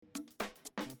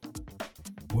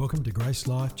Welcome to Grace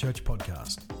Life Church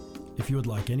Podcast. If you would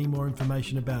like any more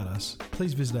information about us,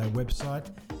 please visit our website,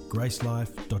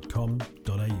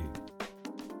 gracelife.com.au.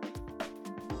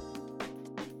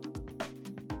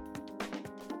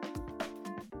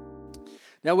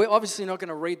 Now, we're obviously not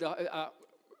going to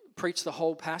preach the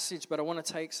whole passage, but I want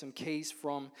to take some keys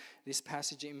from this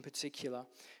passage in particular.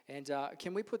 And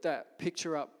can we put that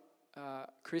picture up,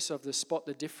 Chris, of the spot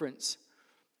the difference?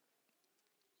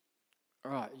 All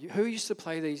right, who used to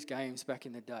play these games back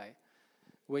in the day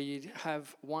where you'd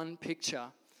have one picture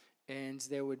and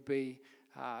there would be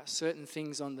certain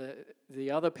things on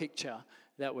the other picture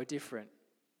that were different?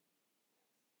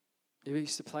 You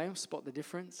used to play them, spot the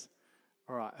difference?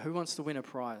 All right, who wants to win a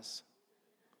prize?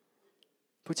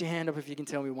 Put your hand up if you can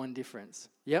tell me one difference.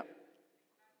 Yep.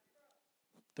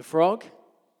 The frog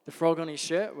on his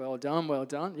shirt. Well done, well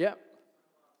done. Yep.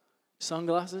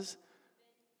 Sunglasses.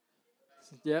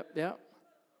 Yep.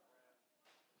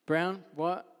 Brown,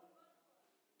 what?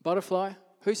 Butterfly.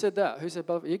 Who said that? Who said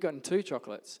butterfly? You've gotten 2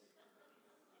 chocolates.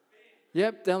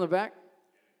 Yep, down the back.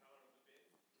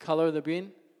 Colour of the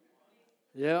bin.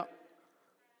 Yeah.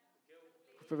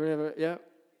 Yeah.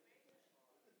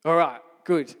 All right,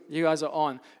 good. You guys are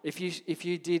on. If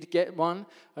you did get one,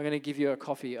 I'm going to give you a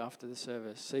coffee after the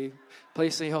service.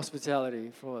 Please see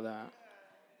hospitality for that.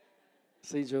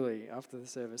 See Julie after the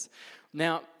service.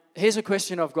 Now, here's a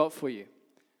question I've got for you.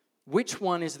 Which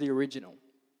one is the original?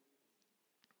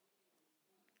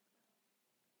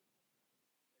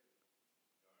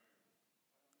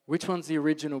 Which one's the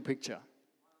original picture?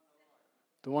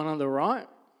 The one on the right?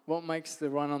 What makes the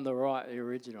one on the right the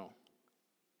original?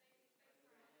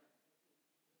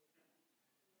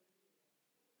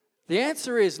 The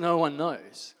answer is no one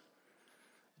knows.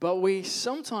 But we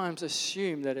sometimes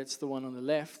assume that it's the one on the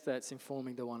left that's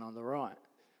informing the one on the right.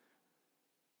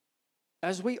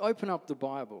 As we open up the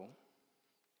Bible,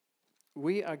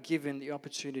 we are given the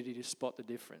opportunity to spot the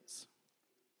difference.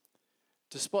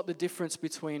 To spot the difference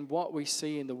between what we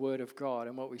see in the Word of God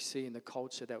and what we see in the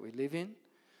culture that we live in.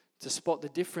 To spot the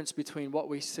difference between what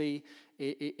we see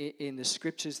in the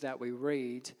scriptures that we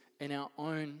read in our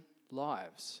own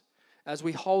lives. As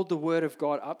we hold the Word of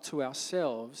God up to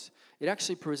ourselves, it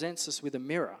actually presents us with a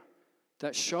mirror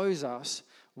that shows us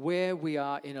where we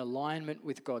are in alignment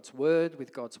with God's Word,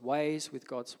 with God's ways, with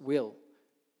God's will,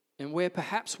 and where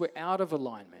perhaps we're out of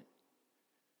alignment.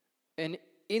 And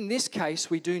in this case,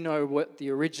 we do know what the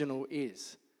original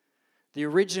is. The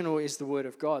original is the Word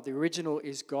of God. The original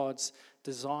is God's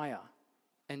desire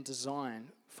and design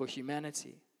for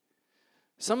humanity.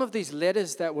 Some of these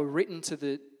letters that were written to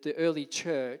the early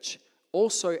church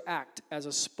also act as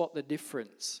a spot the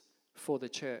difference for the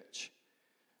church,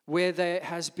 where there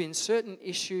has been certain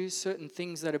issues, certain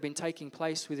things that have been taking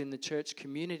place within the church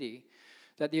community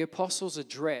that the apostles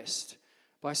addressed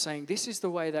by saying, this is the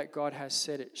way that God has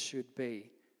said it should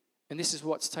be, and this is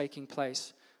what's taking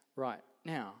place right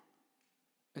now.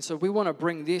 And so we want to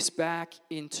bring this back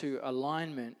into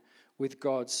alignment with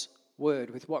God's Word,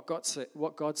 with what God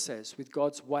says, with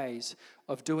God's ways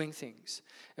of doing things.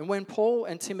 And when Paul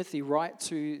and Timothy write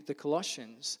to the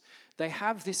Colossians, they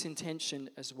have this intention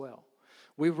as well.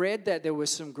 We read that there was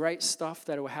some great stuff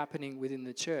that were happening within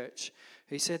the church.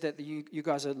 He said that you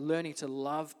guys are learning to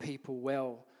love people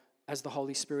well as the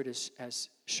Holy Spirit has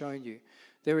shown you.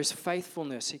 There is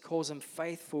faithfulness. He calls them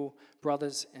faithful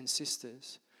brothers and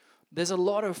sisters. There's a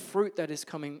lot of fruit that is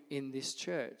coming in this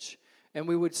church. And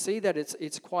we would see that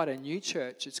it's quite a new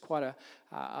church. It's quite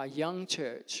a young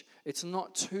church. It's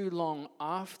not too long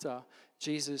after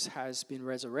Jesus has been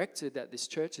resurrected that this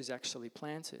church is actually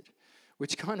planted,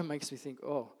 which kind of makes me think,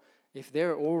 if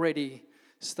they're already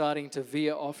starting to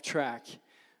veer off track,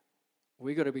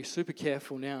 we got to be super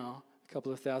careful now, a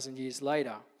couple of thousand years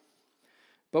later.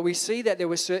 But we see that there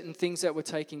were certain things that were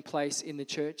taking place in the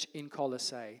church in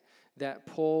Colossae that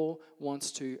Paul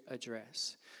wants to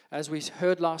address. As we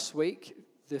heard last week,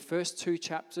 the first 2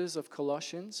 chapters of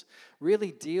Colossians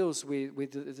really deals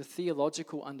with the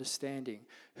theological understanding.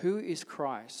 Who is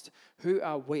Christ? Who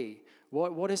are we?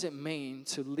 What does it mean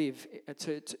to live,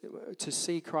 to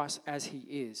see Christ as He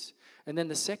is? And then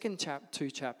the second 2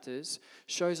 chapters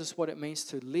shows us what it means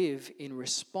to live in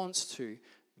response to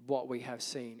what we have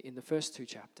seen in the first 2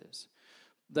 chapters.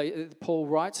 Paul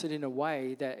writes it in a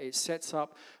way that it sets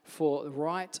up for the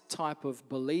right type of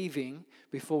believing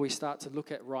before we start to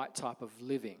look at right type of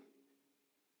living.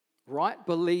 Right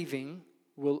believing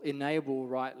will enable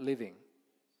right living.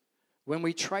 When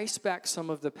we trace back some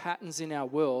of the patterns in our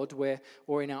world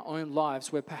or in our own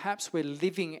lives where perhaps we're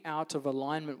living out of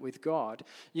alignment with God,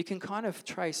 you can kind of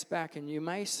trace back and you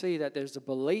may see that there's a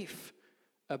belief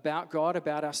about God,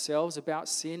 about ourselves, about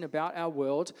sin, about our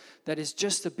world that is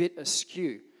just a bit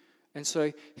askew. And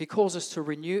so he calls us to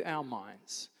renew our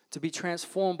minds, to be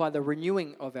transformed by the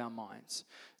renewing of our minds,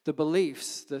 the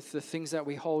beliefs, the things that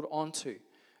we hold on to.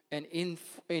 And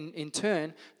in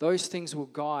turn, those things will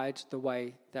guide the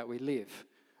way that we live.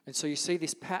 And so you see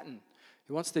this pattern.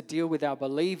 He wants to deal with our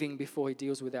believing before he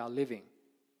deals with our living.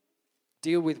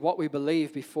 Deal with what we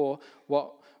believe before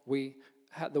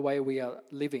the way we are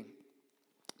living.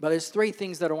 But there's three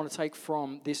things that I want to take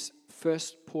from this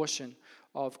first portion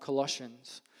of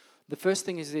Colossians. The first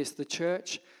thing is this: the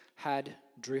church had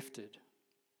drifted.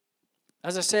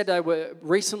 As I said, they were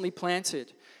recently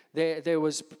planted. There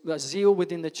was a zeal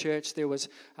within the church. There was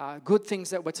good things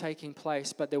that were taking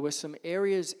place, but there were some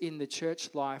areas in the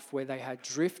church life where they had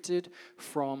drifted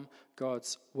from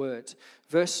God's word.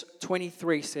 Verse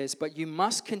 23 says, "But you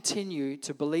must continue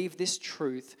to believe this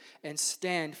truth and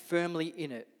stand firmly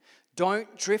in it.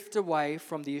 Don't drift away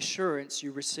from the assurance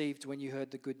you received when you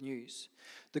heard the good news.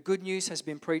 The good news has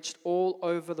been preached all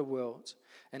over the world,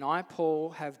 and I, Paul,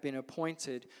 have been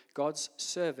appointed God's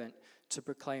servant to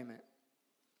proclaim it."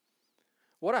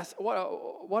 What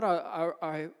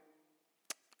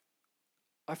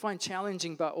I find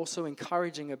challenging but also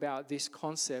encouraging about this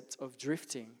concept of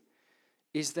drifting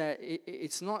is that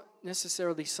it's not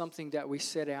necessarily something that we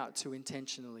set out to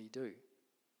intentionally do.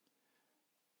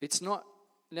 It's not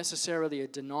necessarily a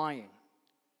denying.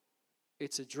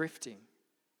 It's a drifting.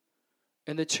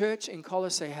 And the church in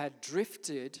Colossae had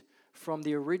drifted from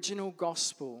the original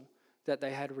gospel that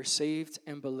they had received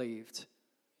and believed.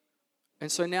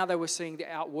 And so now they were seeing the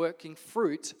outworking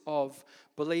fruit of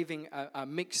believing a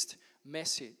mixed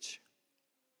message.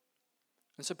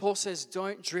 And so Paul says,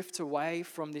 don't drift away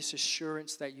from this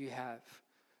assurance that you have.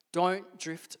 Don't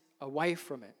drift away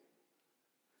from it.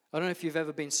 I don't know if you've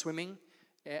ever been swimming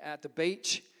at the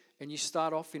beach and you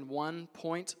start off in one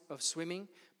point of swimming.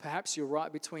 Perhaps you're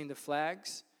right between the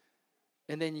flags,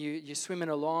 and then you're swimming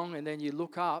along, and then you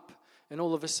look up and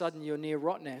all of a sudden you're near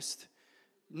Rottnest.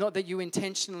 Not that you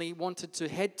intentionally wanted to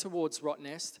head towards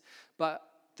Rottnest, but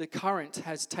the current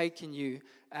has taken you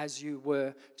as you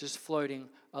were just floating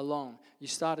along. You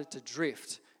started to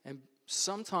drift. And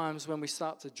sometimes when we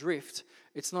start to drift,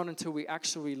 it's not until we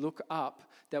actually look up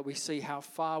that we see how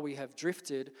far we have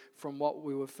drifted from what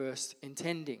we were first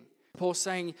intending. Paul's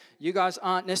saying, you guys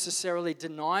aren't necessarily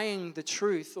denying the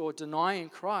truth or denying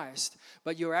Christ,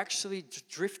 but you're actually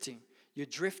drifting. You're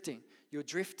drifting. You're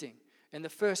drifting. In the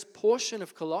first portion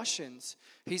of Colossians,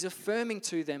 he's affirming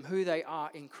to them who they are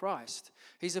in Christ.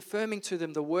 He's affirming to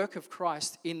them the work of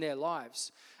Christ in their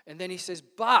lives. And then he says,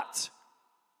 but,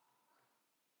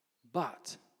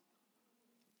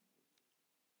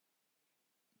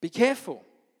 be careful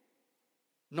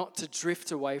not to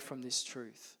drift away from this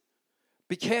truth.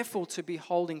 Be careful to be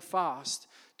holding fast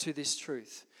to this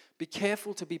truth. Be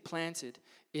careful to be planted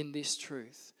in this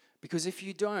truth. Because if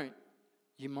you don't,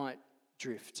 you might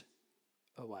drift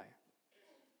away.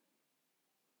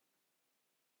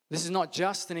 This is not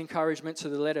just an encouragement to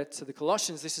the letter to the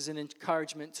Colossians. This is an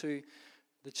encouragement to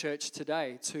the church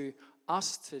today, to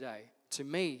us today, to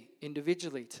me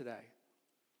individually today.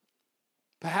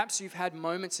 Perhaps you've had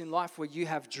moments in life where you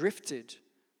have drifted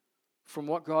from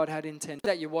what God had intended.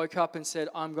 That you woke up and said,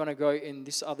 I'm going to go in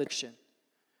this other direction.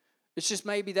 It's just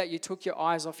maybe that you took your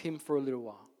eyes off Him for a little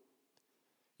while.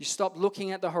 You stopped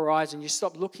looking at the horizon. You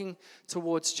stopped looking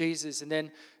towards Jesus. And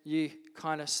then you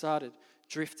kind of started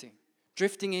drifting.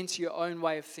 Drifting into your own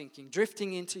way of thinking.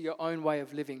 Drifting into your own way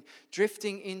of living.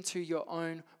 Drifting into your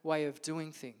own way of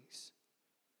doing things.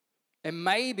 And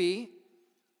maybe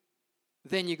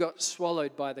then you got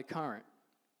swallowed by the current.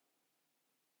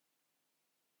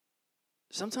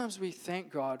 Sometimes we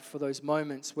thank God for those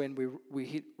moments when we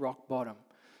hit rock bottom.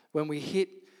 When we hit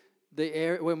the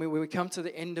area, when we come to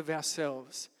the end of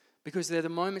ourselves, because they're the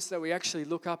moments that we actually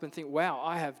look up and think, wow,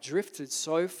 I have drifted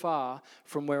so far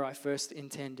from where I first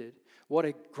intended. What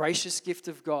a gracious gift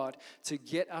of God to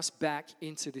get us back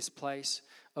into this place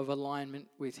of alignment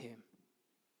with Him.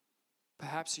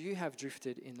 Perhaps you have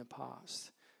drifted in the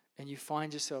past and you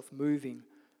find yourself moving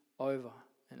over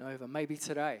and over. Maybe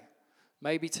today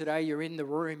you're in the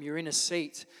room, you're in a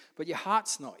seat, but your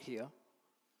heart's not here.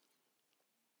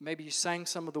 Maybe you sang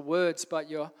some of the words, but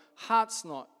your heart's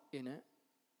not in it.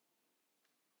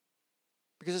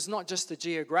 Because it's not just a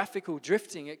geographical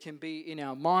drifting, it can be in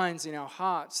our minds, in our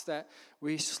hearts, that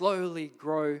we slowly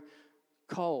grow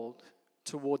cold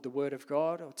toward the Word of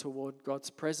God or toward God's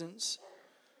presence.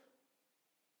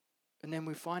 And then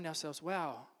we find ourselves,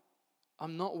 wow,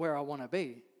 I'm not where I want to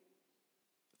be.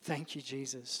 Thank you,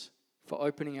 Jesus, for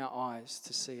opening our eyes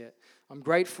to see it. I'm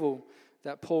grateful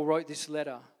that Paul wrote this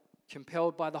letter,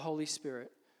 compelled by the Holy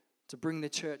Spirit, to bring the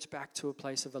church back to a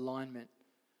place of alignment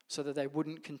so that they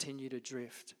wouldn't continue to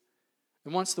drift.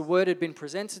 And once the word had been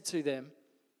presented to them,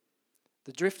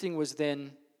 the drifting was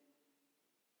then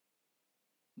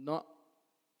not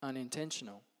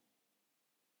unintentional.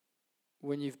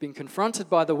 When you've been confronted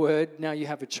by the word, now you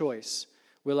have a choice.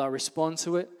 Will I respond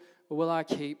to it, or will I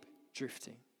keep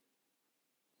drifting?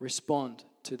 Respond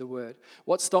to the word.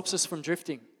 What stops us from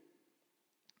drifting?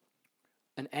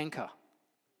 An anchor.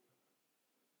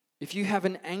 If you have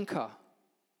an anchor,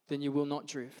 then you will not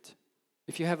drift.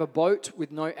 If you have a boat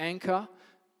with no anchor,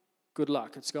 good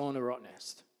luck, it's going to rot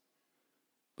nest.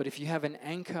 But if you have an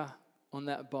anchor on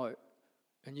that boat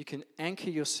and you can anchor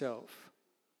yourself,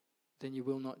 then you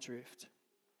will not drift.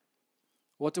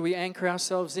 What do we anchor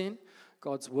ourselves in?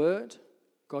 God's word,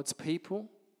 God's people,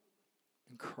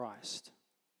 and Christ.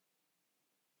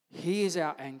 He is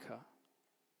our anchor.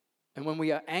 And when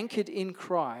we are anchored in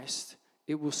Christ,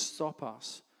 it will stop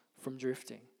us from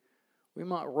drifting. We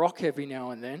might rock every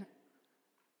now and then,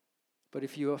 but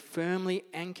if you are firmly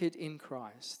anchored in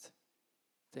Christ,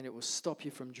 then it will stop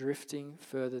you from drifting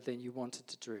further than you wanted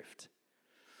to drift.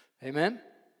 Amen?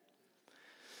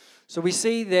 So we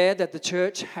see there that the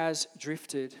church has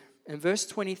drifted. And verse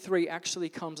 23 actually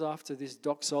comes after this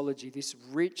doxology, this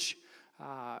rich,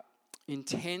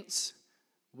 intense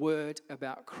word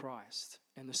about Christ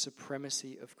and the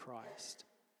supremacy of Christ.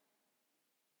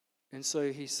 And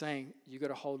so he's saying, you've got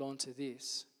to hold on to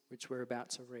this, which we're about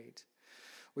to read.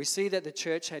 We see that the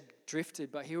church had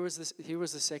drifted, but here was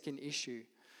the second issue.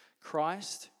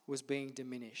 Christ was being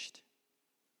diminished.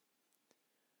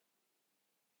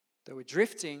 They were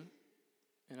drifting,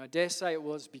 and I dare say it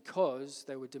was because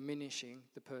they were diminishing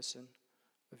the person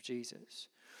of Jesus.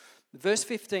 Verse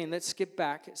 15, let's skip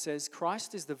back. It says,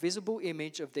 Christ is the visible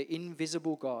image of the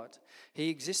invisible God. He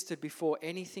existed before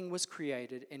anything was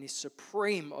created and is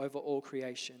supreme over all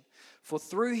creation. For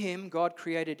through him, God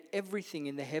created everything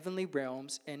in the heavenly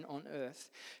realms and on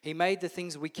earth. He made the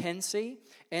things we can see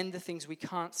and the things we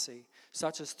can't see,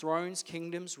 such as thrones,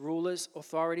 kingdoms, rulers,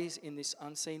 authorities in this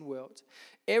unseen world.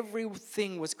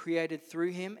 Everything was created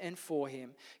through him and for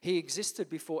him. He existed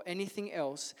before anything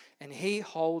else, and he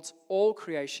holds all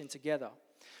creation together.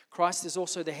 Christ is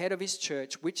also the head of his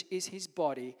church, which is his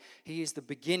body. He is the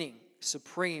beginning,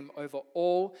 supreme over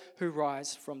all who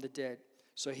rise from the dead.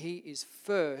 So he is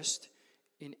first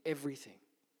in everything.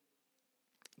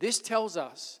 This tells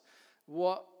us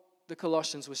what the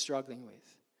Colossians were struggling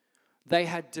with. They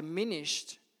had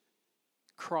diminished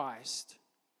Christ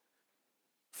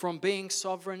from being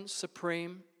sovereign,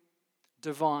 supreme,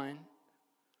 divine,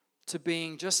 to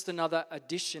being just another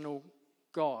additional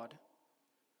God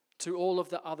to all of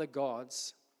the other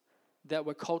gods that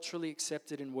were culturally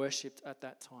accepted and worshipped at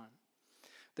that time.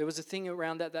 There was a thing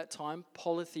around at that time,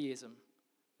 polytheism,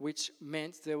 which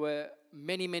meant there were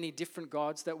many, many different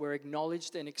gods that were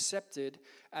acknowledged and accepted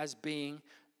as being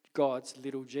God's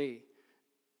little g.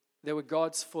 There were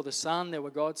gods for the sun, there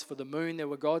were gods for the moon, there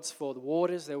were gods for the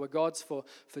waters, there were gods for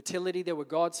fertility, there were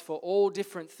gods for all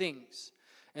different things.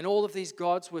 And all of these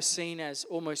gods were seen as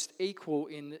almost equal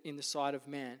in the sight of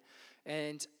man.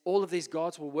 And all of these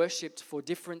gods were worshipped for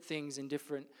different things in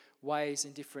different ways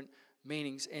and different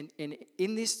meanings. And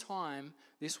in this time,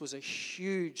 this was a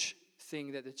huge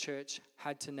thing that the church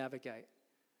had to navigate.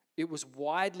 It was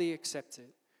widely accepted.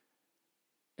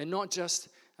 And not just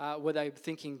were they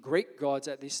thinking Greek gods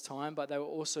at this time, but they were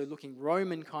also looking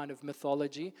Roman kind of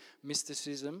mythology,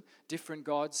 mysticism, different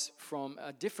gods from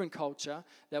a different culture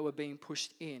that were being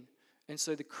pushed in. And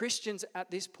so the Christians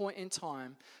at this point in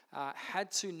time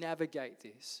had to navigate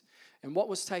this. And what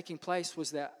was taking place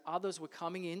was that others were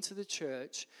coming into the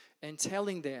church and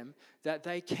telling them that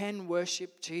they can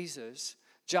worship Jesus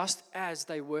just as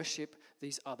they worship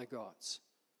these other gods.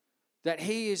 That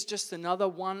he is just another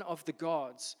one of the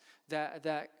gods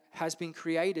that has been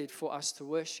created for us to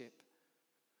worship.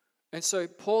 And so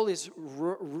Paul is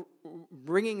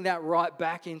bringing that right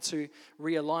back into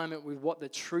realignment with what the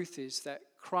truth is, that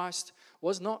Christ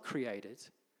was not created,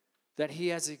 that he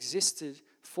has existed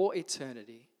for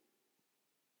eternity,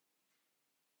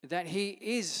 that he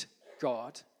is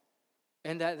God,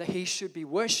 and that he should be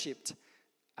worshipped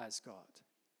as God.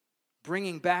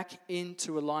 Bringing back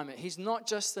into alignment. He's not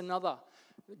just another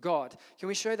God. Can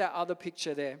we show that other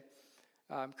picture there,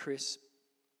 Chris?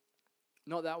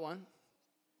 Not that one.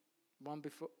 One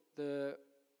before, the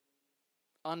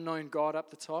unknown God up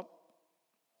the top.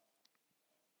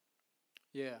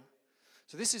 Yeah.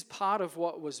 So this is part of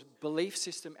what was belief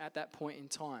system at that point in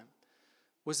time,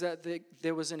 was that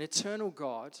there was an eternal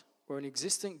God or an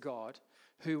existent God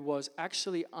who was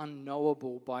actually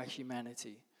unknowable by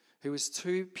humanity, who was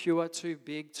too pure, too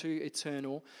big, too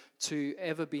eternal to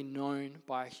ever be known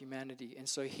by humanity. And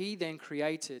so he then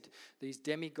created these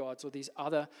demigods or these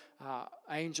other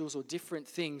angels or different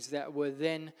things that were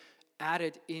then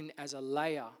added in as a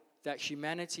layer that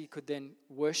humanity could then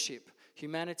worship,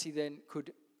 humanity then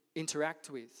could interact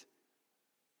with.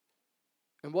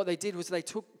 And what they did was they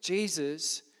took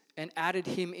Jesus and added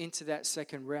him into that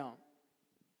second realm.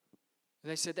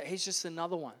 And they said that he's just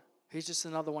another one. He's just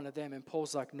another one of them. And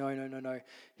Paul's like, no.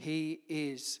 He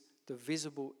is the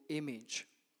visible image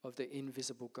of the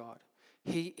invisible God.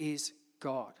 He is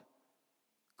God.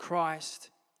 Christ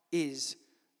is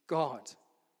God.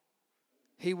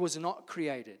 He was not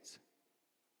created.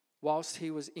 Whilst he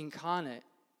was incarnate,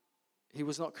 he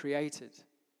was not created.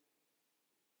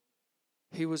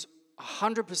 He was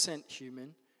 100%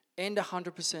 human and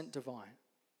 100% divine.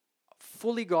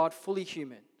 Fully God, fully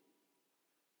human.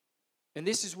 And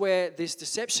this is where this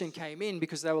deception came in,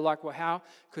 because they were like, well, how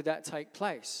could that take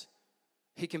place?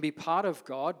 He can be part of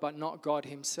God, but not God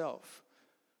himself.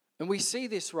 And we see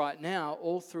this right now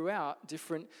all throughout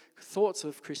different thoughts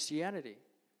of Christianity.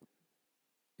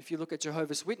 If you look at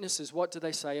Jehovah's Witnesses, what do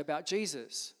they say about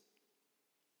Jesus?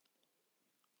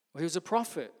 Well, he was a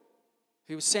prophet.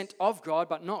 He was sent of God,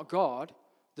 but not God.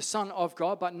 The Son of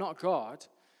God, but not God.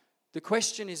 The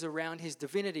question is around his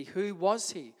divinity. Who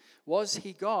was he? Was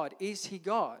he God? Is he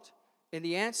God? And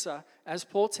the answer, as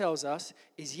Paul tells us,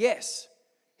 is yes.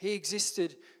 He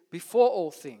existed before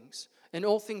all things, and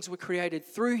all things were created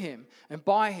through him and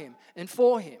by him and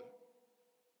for him.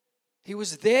 He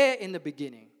was there in the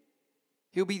beginning.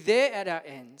 He'll be there at our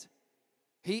end.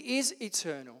 He is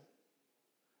eternal.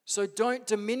 So don't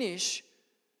diminish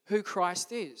who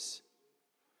Christ is.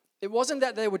 It wasn't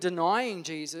that they were denying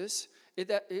Jesus.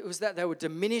 It was that they were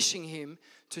diminishing him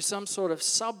to some sort of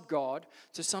sub-God,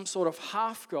 to some sort of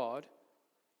half-God.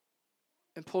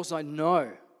 And Paul's like,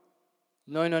 no.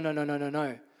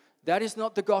 That is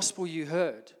not the gospel you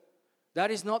heard.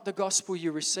 That is not the gospel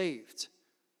you received.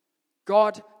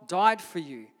 God died for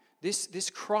you. This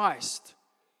Christ,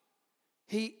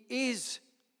 he is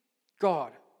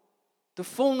God. The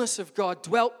fullness of God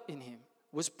dwelt in him,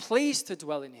 was pleased to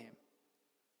dwell in him.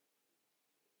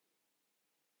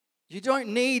 You don't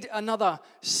need another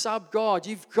sub-God.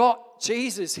 You've got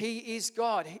Jesus. He is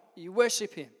God. You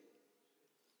worship him.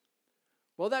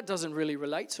 Well, that doesn't really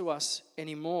relate to us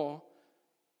anymore.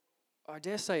 I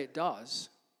dare say it does.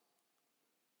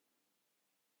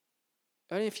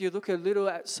 And if you look a little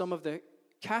at some of the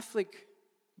Catholic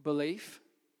belief,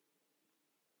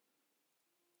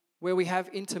 where we have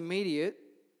intermediate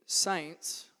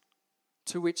saints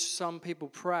to which some people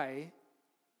pray,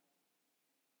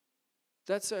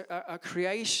 that's a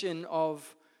creation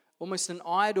of almost an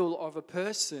idol of a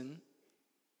person,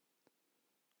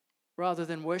 rather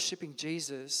than worshiping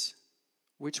Jesus,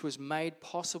 which was made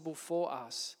possible for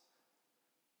us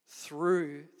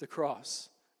through the cross,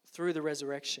 through the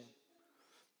resurrection.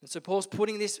 And so Paul's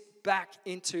putting this back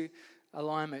into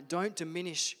alignment. Don't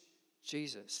diminish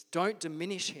Jesus. Don't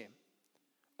diminish him.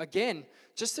 Again,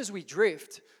 just as we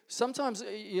drift, sometimes,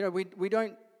 we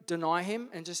don't deny him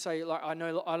and just say, like, I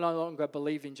no longer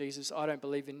believe in Jesus. I don't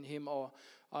believe in him, or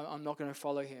I'm not going to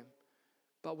follow him.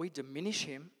 But we diminish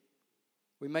him.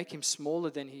 We make him smaller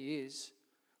than he is.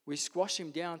 We squash him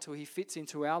down till he fits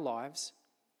into our lives.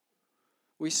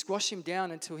 We squash him down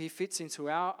until he fits into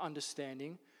our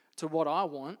understanding, to what I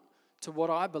want, to what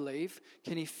I believe.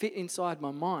 Can he fit inside my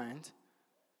mind?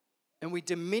 And we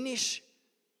diminish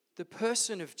the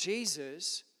person of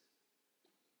Jesus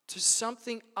to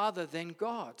something other than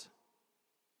God.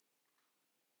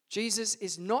 Jesus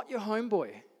is not your homeboy.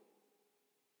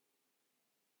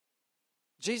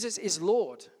 Jesus is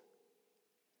Lord.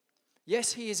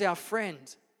 Yes, he is our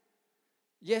friend.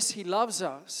 Yes, he loves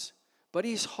us, but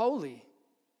he is holy.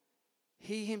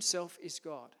 He himself is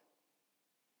God.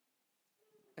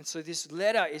 And so this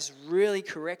letter is really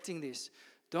correcting this.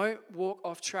 Don't walk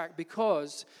off track,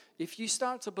 because if you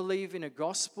start to believe in a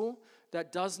gospel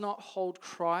that does not hold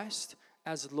Christ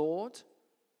as Lord,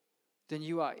 then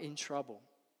you are in trouble.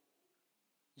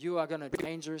 You are going to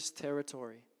dangerous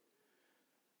territory.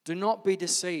 Do not be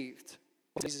deceived.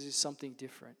 Jesus is something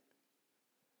different.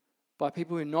 By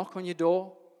people who knock on your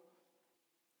door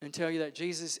and tell you that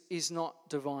Jesus is not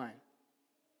divine.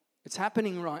 It's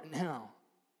happening right now.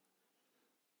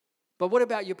 But what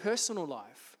about your personal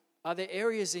life? Are there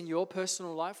areas in your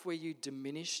personal life where you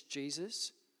diminish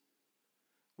Jesus?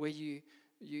 Where you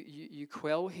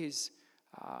quell his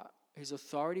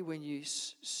authority, when you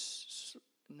just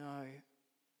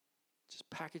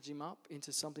package him up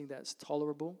into something that's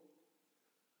tolerable?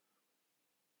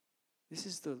 This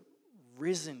is the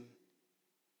risen,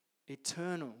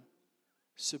 eternal,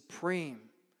 supreme,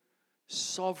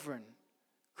 sovereign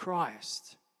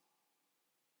Christ.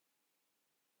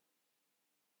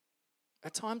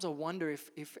 At times I wonder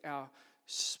if our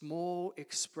small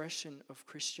expression of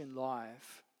Christian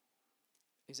life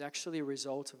is actually a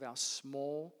result of our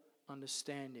small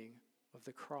understanding of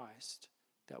the Christ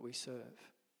that we serve.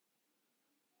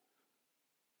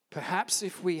 Perhaps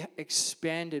if we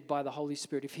expanded by the Holy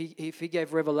Spirit, if He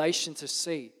gave revelation to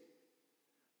see,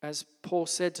 as Paul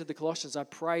said to the Colossians, I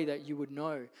pray that you would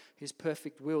know His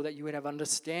perfect will, that you would have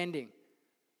understanding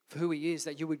of who He is,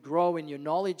 that you would grow in your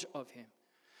knowledge of Him.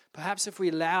 Perhaps if we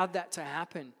allowed that to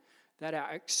happen, that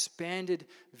our expanded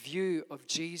view of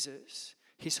Jesus,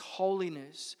 His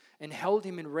holiness, and held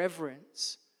Him in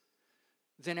reverence,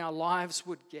 then our lives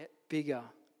would get bigger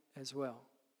as well.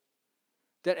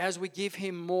 That as we give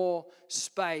Him more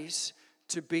space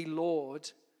to be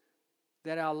Lord,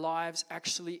 that our lives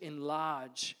actually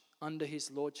enlarge under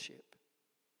His lordship.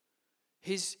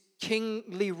 His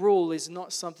kingly rule is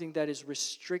not something that is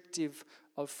restrictive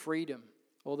of freedom,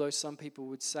 although some people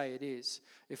would say it is.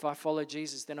 If I follow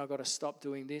Jesus, then I've got to stop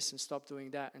doing this and stop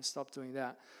doing that and stop doing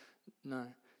that. No.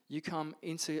 You come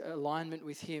into alignment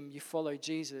with Him, you follow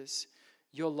Jesus,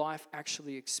 your life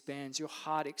actually expands, your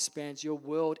heart expands, your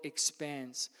world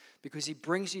expands, because He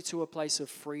brings you to a place of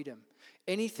freedom.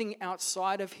 Anything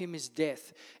outside of Him is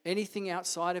death. Anything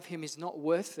outside of Him is not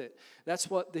worth it. That's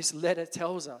what this letter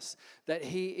tells us, that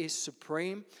He is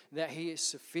supreme, that He is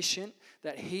sufficient,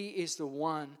 that He is the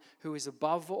one who is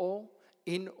above all,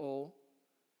 in all.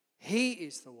 He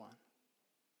is the one.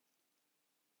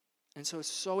 And so it's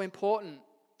so important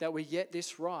that we get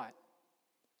this right.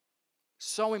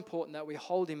 So important that we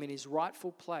hold Him in His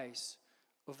rightful place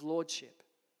of lordship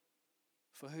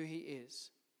for who He is.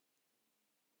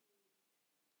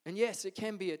 And yes, it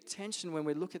can be a tension when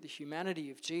we look at the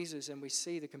humanity of Jesus and we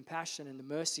see the compassion and the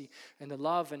mercy and the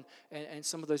love and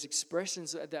some of those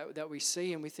expressions that we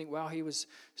see, and we think, wow, He was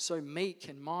so meek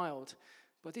and mild.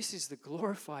 But this is the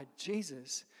glorified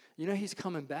Jesus. You know, He's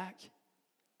coming back.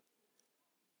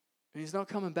 And He's not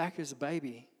coming back as a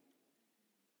baby.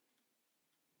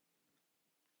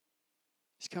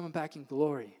 He's coming back in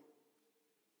glory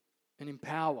and in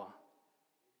power.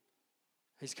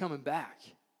 He's coming back.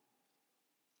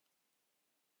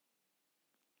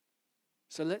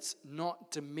 So let's not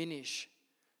diminish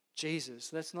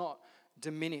Jesus. Let's not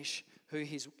diminish who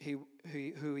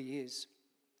He is.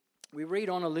 We read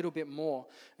on a little bit more.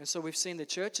 And so we've seen the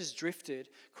church has drifted.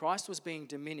 Christ was being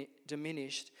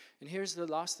diminished. And here's the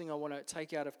last thing I want to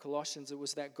take out of Colossians. It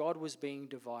was that God was being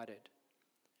divided.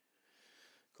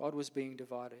 God was being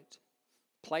divided.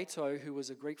 Plato, who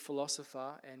was a Greek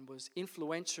philosopher and was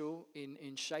influential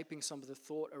in shaping some of the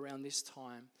thought around this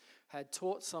time, had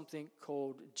taught something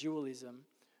called dualism,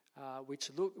 which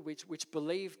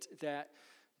believed that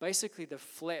basically the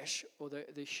flesh or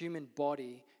the human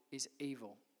body is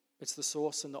evil. It's the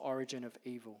source and the origin of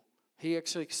evil. He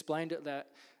actually explained it that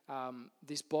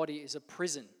this body is a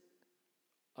prison,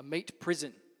 a meat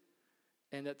prison,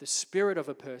 and that the spirit of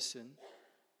a person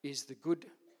is the good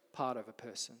part of a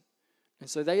person. And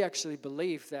so they actually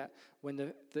believed that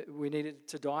when we needed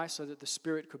to die so that the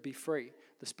spirit could be free,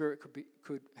 the spirit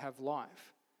could have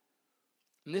life.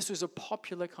 And this was a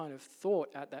popular kind of thought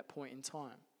at that point in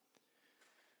time,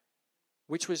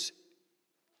 which was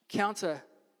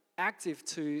counteractive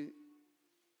to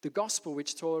the gospel,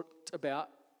 which taught about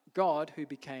God who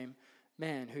became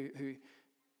man, who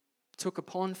took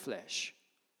upon flesh.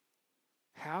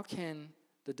 How can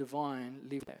the divine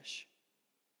live flesh?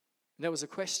 And that was a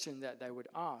question that they would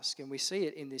ask, and we see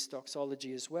it in this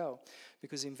doxology as well,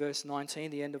 because in verse 19,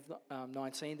 the end of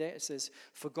 19 there, it says,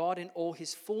 "For God in all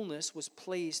His fullness was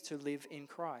pleased to live in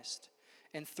Christ,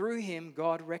 and through Him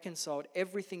God reconciled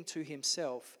everything to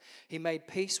Himself. He made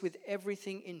peace with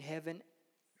everything in heaven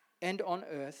and on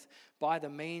earth by the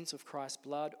means of Christ's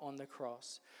blood on the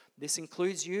cross. This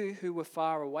includes you who were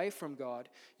far away from God.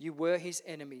 You were His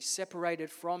enemies, separated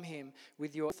from Him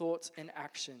with your thoughts and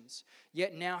actions.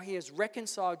 Yet now He has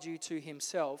reconciled you to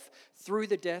Himself through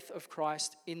the death of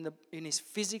Christ in His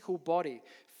physical body.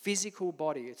 Physical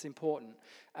body, it's important.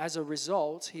 As a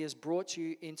result, He has brought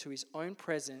you into His own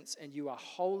presence, and you are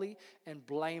holy and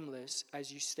blameless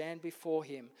as you stand before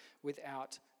Him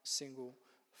without single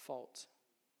fault."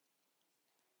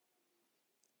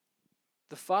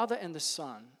 The Father and the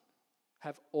Son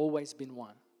have always been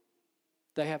one.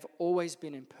 They have always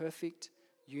been in perfect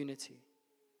unity.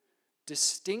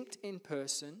 Distinct in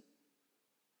person,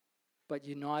 but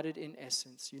united in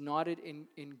essence, united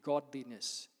in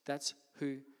godliness. That's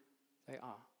who they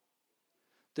are.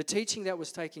 The teaching that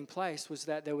was taking place was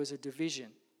that there was a division,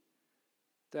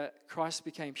 that Christ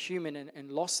became human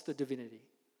and lost the divinity,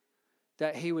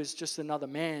 that he was just another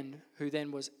man who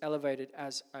then was elevated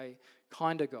as a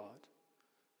kinder God.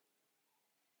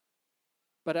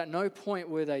 But at no point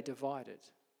were they divided.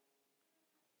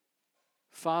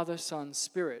 Father, Son,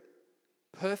 Spirit,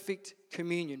 perfect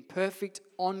communion, perfect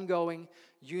ongoing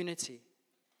unity.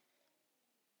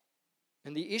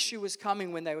 And the issue was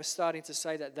coming when they were starting to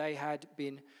say that they had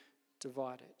been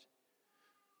divided.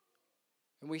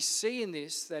 And we see in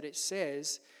this that it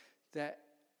says that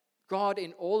God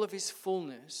in all of his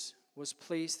fullness was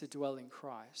pleased to dwell in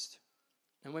Christ.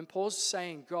 And when Paul's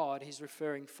saying God, he's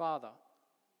referring Father.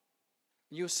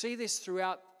 You'll see this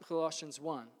throughout Colossians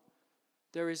 1.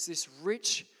 There is this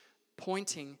rich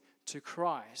pointing to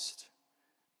Christ,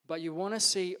 but you want to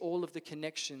see all of the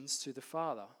connections to the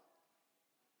Father.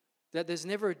 That there's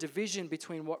never a division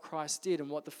between what Christ did and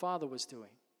what the Father was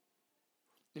doing.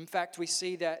 In fact, we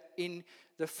see that in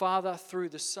the Father through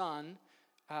the Son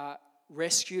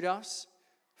rescued us,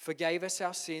 forgave us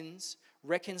our sins,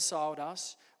 reconciled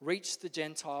us, reached the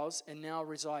Gentiles, and now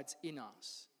resides in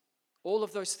us. All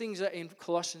of those things are in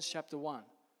Colossians chapter 1.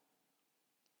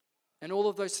 And all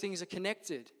of those things are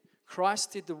connected.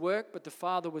 Christ did the work, but the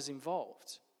Father was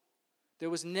involved. There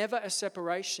was never a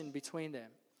separation between them,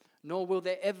 nor will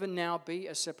there ever now be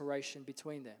a separation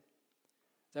between them.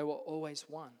 They were always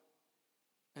one,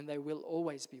 and they will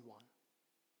always be one,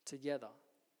 together.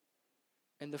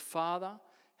 And the Father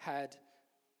had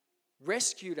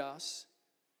rescued us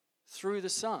through the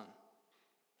Son,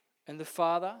 and the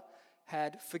Father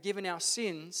had forgiven our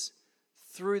sins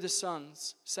through the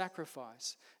Son's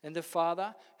sacrifice. And the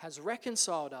Father has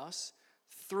reconciled us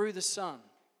through the Son.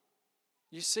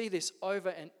 You see this over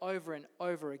and over and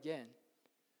over again.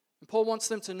 And Paul wants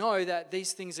them to know that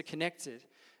these things are connected,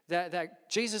 that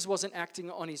Jesus wasn't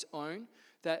acting on his own,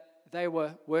 that they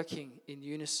were working in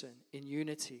unison, in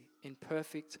unity, in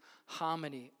perfect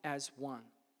harmony as one.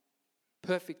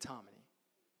 Perfect harmony,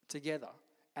 together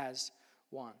as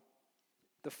one.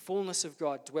 The fullness of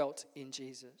God dwelt in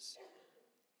Jesus.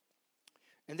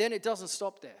 And then it doesn't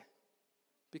stop there,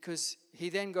 because he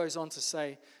then goes on to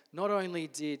say, not only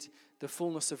did the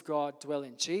fullness of God dwell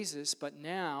in Jesus, but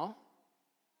now,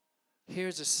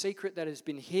 here's a secret that has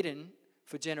been hidden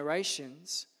for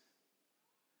generations.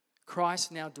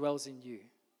 Christ now dwells in you.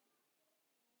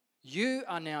 You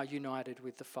are now united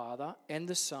with the Father and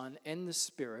the Son and the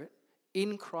Spirit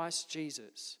in Christ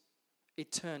Jesus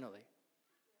eternally.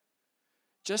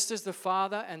 Just as the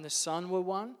Father and the Son were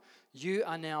one, you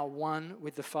are now one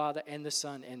with the Father and the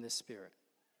Son and the Spirit.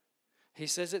 He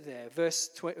says it there, verse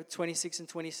 26 and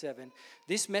 27.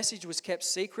 This message was kept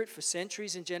secret for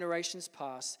centuries and generations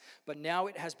past, but now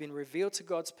it has been revealed to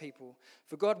God's people.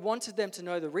 For God wanted them to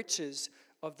know the riches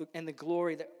and the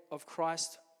glory of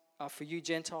Christ for you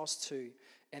Gentiles too.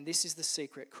 And this is the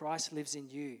secret: Christ lives in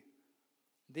you.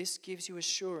 This gives you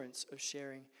assurance of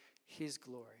sharing his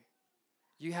glory.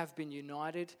 You have been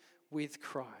united with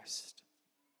Christ.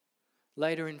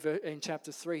 Later in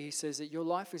chapter 3, he says that your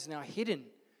life is now hidden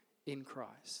in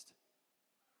Christ.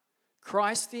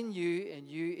 Christ in you and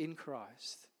you in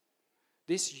Christ.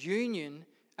 This union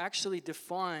actually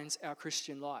defines our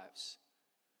Christian lives.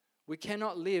 We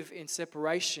cannot live in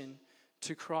separation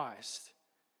to Christ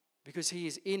because he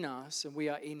is in us and we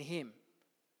are in him.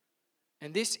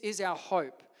 And this is our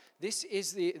hope. This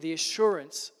is the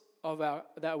assurance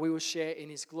that we will share in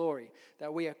his glory,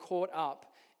 that we are caught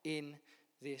up in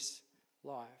this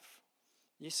life.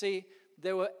 You see,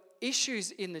 there were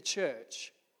issues in the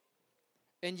church,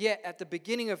 and yet at the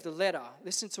beginning of the letter,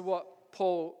 listen to what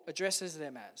Paul addresses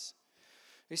them as.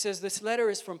 He says, this letter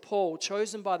is from Paul,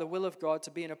 chosen by the will of God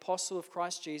to be an apostle of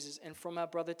Christ Jesus, and from our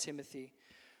brother Timothy.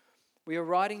 We are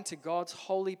writing to God's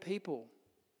holy people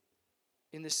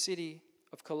in the city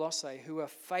of Colossae who are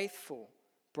faithful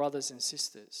brothers and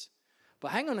sisters.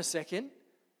 But hang on a second.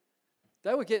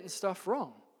 They were getting stuff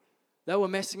wrong. They were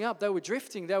messing up. They were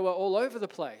drifting. They were all over the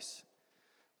place.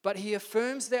 But he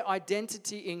affirms their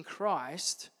identity in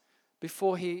Christ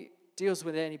before he deals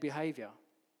with any behavior.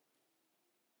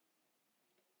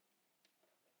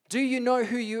 Do you know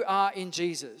who you are in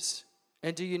Jesus?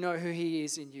 And do you know who he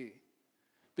is in you?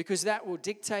 Because that will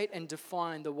dictate and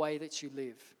define the way that you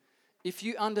live. If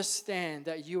you understand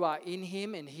that you are in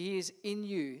him and he is in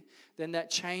you, then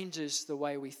that changes the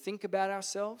way we think about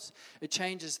ourselves. It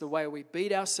changes the way we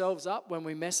beat ourselves up when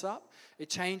we mess up. It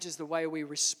changes the way we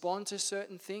respond to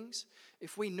certain things.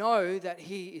 If we know that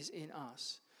he is in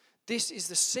us. This is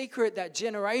the secret that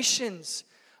generations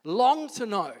long to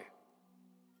know.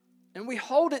 And we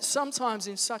hold it sometimes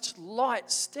in such light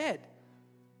stead.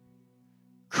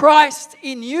 Christ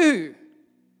in you.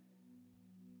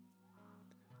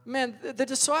 Man, the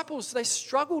disciples, they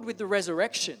struggled with the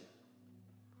resurrection.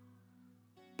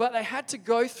 But they had to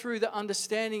go through the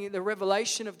understanding, the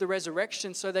revelation of the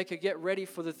resurrection so they could get ready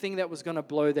for the thing that was going to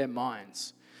blow their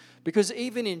minds. Because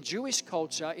even in Jewish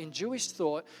culture, in Jewish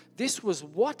thought, this was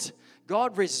what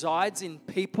God resides in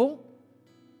people,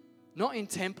 not in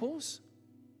temples.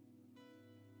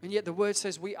 And yet the word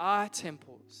says we are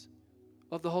temples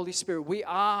of the Holy Spirit. We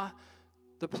are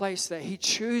the place that He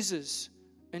chooses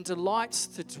and delights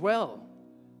to dwell.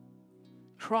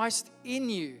 Christ in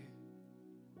you,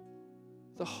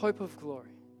 the hope of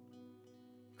glory.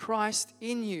 Christ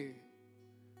in you.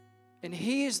 And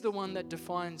He is the one that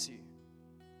defines you.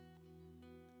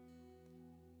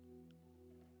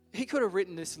 He could have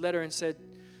written this letter and said,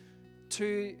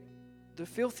 to the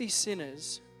filthy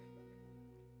sinners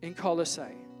in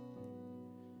Colossae,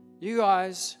 you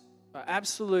guys are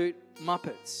absolute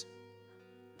muppets.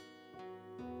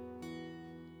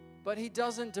 But He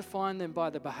doesn't define them by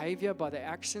the behavior, by their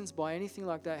actions, by anything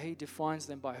like that. He defines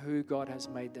them by who God has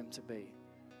made them to be.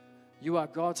 You are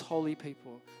God's holy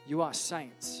people. You are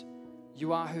saints.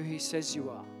 You are who He says you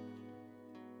are.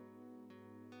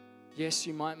 Yes,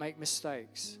 you might make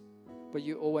mistakes, but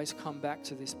you always come back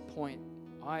to this point.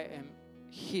 I am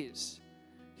His.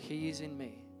 He is in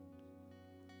me.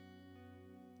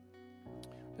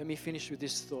 Let me finish with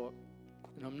this thought.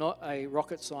 And I'm not a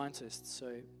rocket scientist,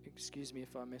 so excuse me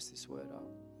if I mess this word up.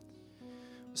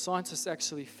 Scientists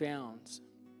actually found,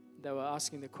 they were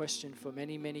asking the question for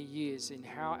many, many years in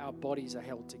how our bodies are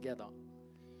held together.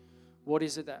 What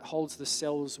is it that holds the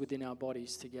cells within our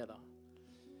bodies together?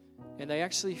 And they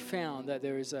actually found that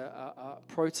there is a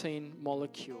protein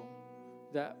molecule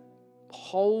that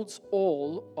holds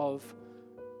all of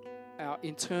our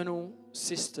internal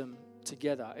system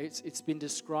together. It's been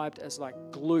described as like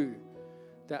glue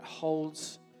that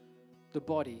holds the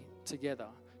body together.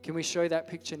 Can we show that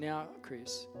picture now,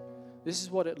 Chris? This is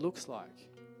what it looks like.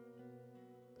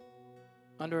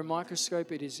 Under a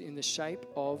microscope, it is in the shape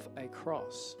of a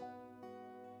cross.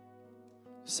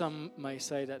 Some may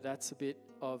say that that's a bit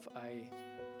of a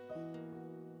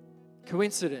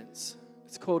coincidence.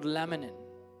 It's called laminin.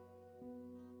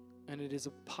 And it is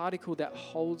a particle that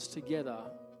holds together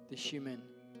the human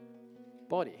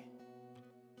body.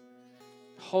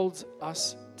 Holds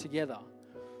us together.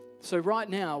 So right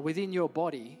now, within your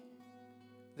body,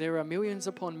 there are millions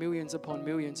upon millions upon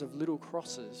millions of little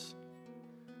crosses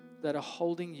that are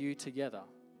holding you together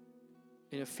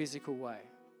in a physical way.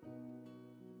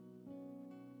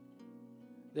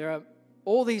 There are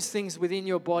all these things within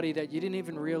your body that you didn't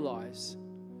even realize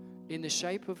in the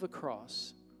shape of a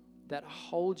cross that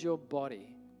hold your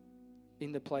body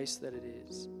in the place that it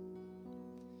is.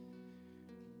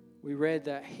 We read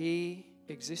that He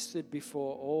existed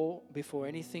before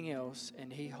anything else,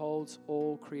 and He holds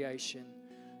all creation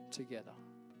together.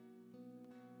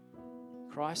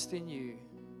 Christ in you.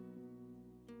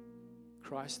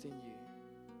 Christ in you.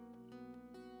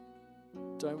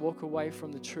 Don't walk away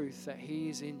from the truth that He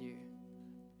is in you.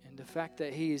 And the fact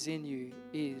that He is in you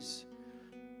is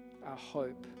our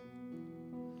hope.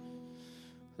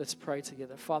 Let's pray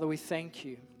together. Father, we thank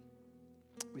You.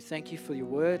 We thank You for Your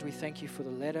word. We thank You for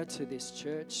the letter to this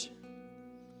church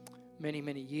many,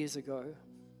 many years ago.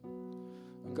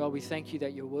 And God, we thank You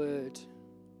that Your word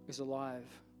is alive,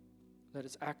 that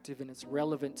it's active and it's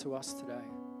relevant to us today.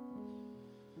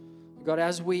 God,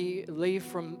 as we leave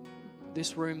from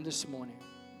this room this morning,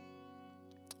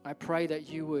 I pray that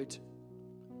You would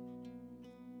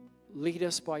lead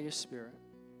us by Your Spirit,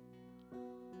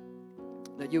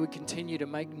 that You would continue to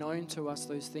make known to us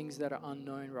those things that are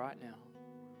unknown right now,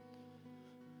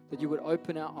 that You would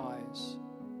open our eyes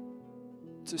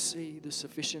to see the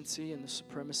sufficiency and the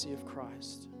supremacy of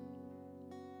Christ,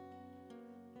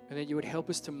 and that You would help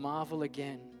us to marvel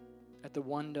again at the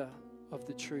wonder of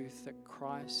the truth that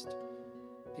Christ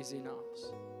is in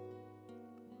us.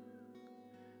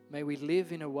 May we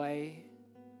live in a way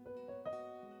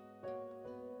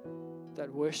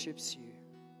that worships You,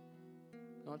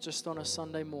 not just on a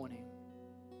Sunday morning,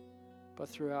 but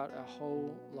throughout our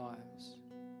whole lives.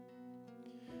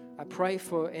 I pray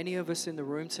for any of us in the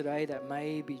room today that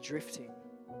may be drifting,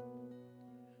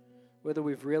 whether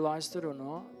we've realized it or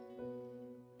not,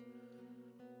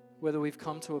 whether we've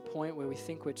come to a point where we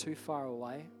think we're too far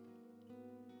away.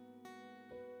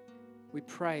 We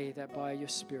pray that by Your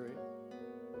Spirit,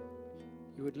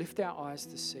 You would lift our eyes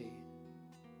to see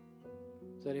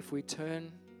that if we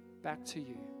turn back to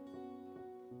You,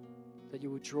 that You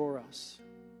would draw us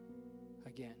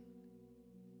again.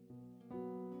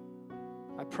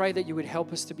 I pray that You would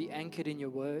help us to be anchored in Your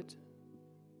word,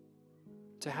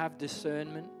 to have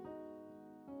discernment,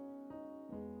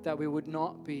 that we would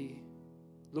not be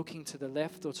looking to the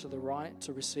left or to the right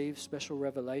to receive special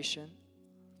revelation,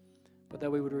 but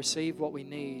that we would receive what we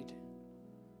need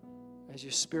as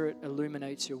your Spirit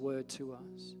illuminates your word to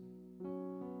us.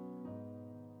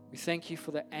 We thank you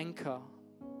for the anchor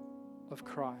of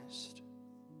Christ.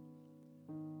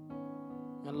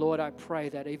 And Lord, I pray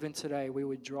that even today we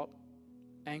would drop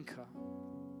anchor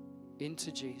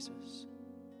into Jesus,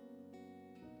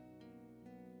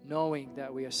 knowing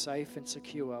that we are safe and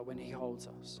secure when He holds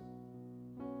us.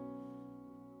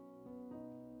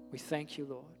 We thank you,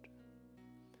 Lord.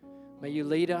 May you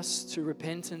lead us to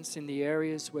repentance in the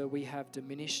areas where we have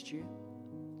diminished you,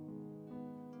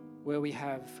 where we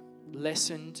have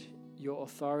lessened your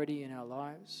authority in our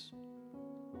lives,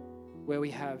 where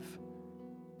we have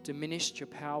diminished your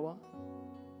power.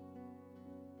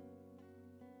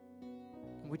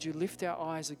 Would you lift our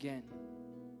eyes again?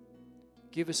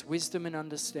 Give us wisdom and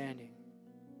understanding,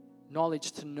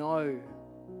 knowledge to know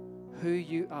who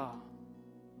you are.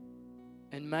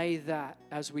 And may that,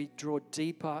 as we draw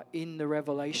deeper in the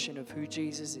revelation of who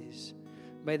Jesus is,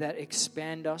 may that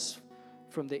expand us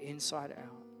from the inside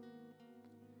out.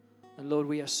 And Lord,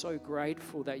 we are so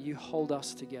grateful that you hold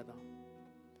us together,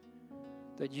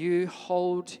 that you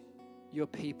hold your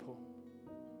people,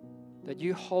 that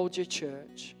you hold your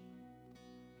church.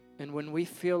 And when we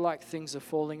feel like things are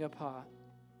falling apart,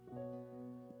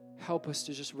 help us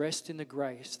to just rest in the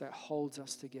grace that holds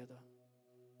us together.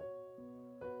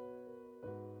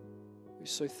 We're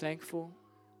so thankful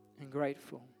and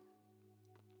grateful.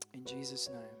 In Jesus'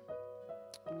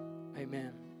 name,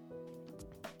 amen.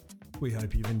 We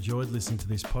hope you've enjoyed listening to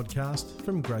this podcast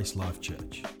from Grace Life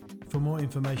Church. For more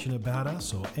information about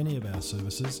us or any of our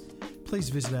services, please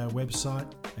visit our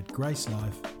website at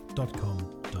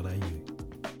gracelife.com.au.